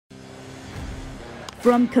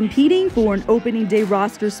From competing for an opening day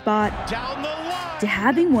roster spot to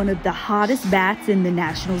having one of the hottest bats in the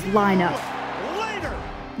Nationals lineup,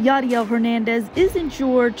 Yadiel Hernandez isn't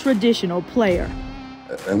your traditional player.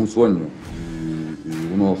 Es un sueño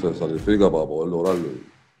y uno se sacrifica para poder lograrlo.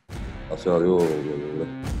 Gracias a Dios lo logré.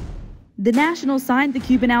 The Nationals signed the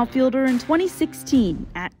Cuban outfielder in 2016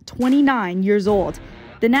 at 29 years old.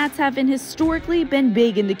 The Nats haven't historically been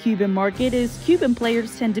big in the Cuban market, as Cuban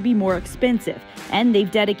players tend to be more expensive, and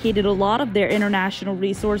they've dedicated a lot of their international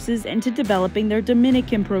resources into developing their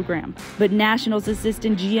Dominican program. But Nationals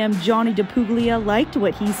assistant GM Johnny DePuglia liked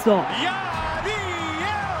what he saw.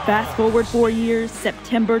 Fast forward 4 years,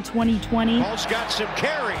 September 2020,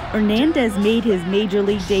 Hernandez made his major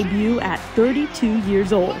league debut at 32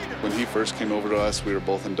 years old. When he first came over to us, we were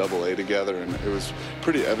both in Double-A together, and it was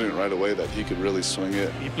pretty evident right away that he could really swing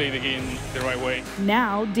it. He played the game the right way.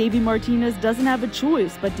 Now, Davey Martinez doesn't have a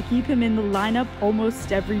choice but to keep him in the lineup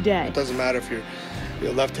almost every day. It doesn't matter if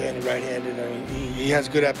you're left-handed, right-handed. I mean, he has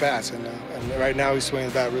good at-bats, and right now he's swinging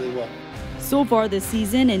the bat really well. So far this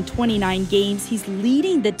season, in 29 games, he's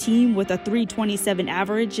leading the team with a .327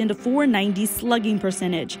 average and a .490 slugging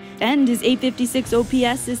percentage. And his .856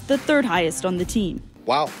 OPS is the third highest on the team.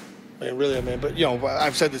 Wow. But you know,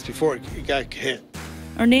 I've said this before, he got hit.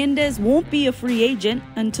 Hernandez won't be a free agent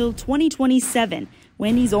until 2027,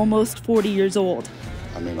 when he's almost 40 years old.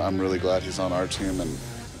 I mean, I'm really glad he's on our team, and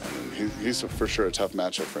he's for sure a tough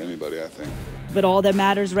matchup for anybody, I think. But all that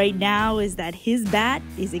matters right now is that his bat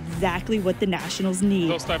is exactly what the Nationals need.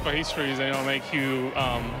 Those type of histories, make you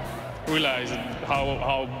realize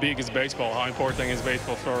how big is baseball, how important is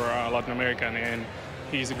baseball for Latin America, and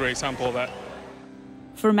he's a great example of that.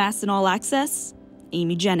 For MASN All Access,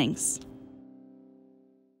 Amy Jennings.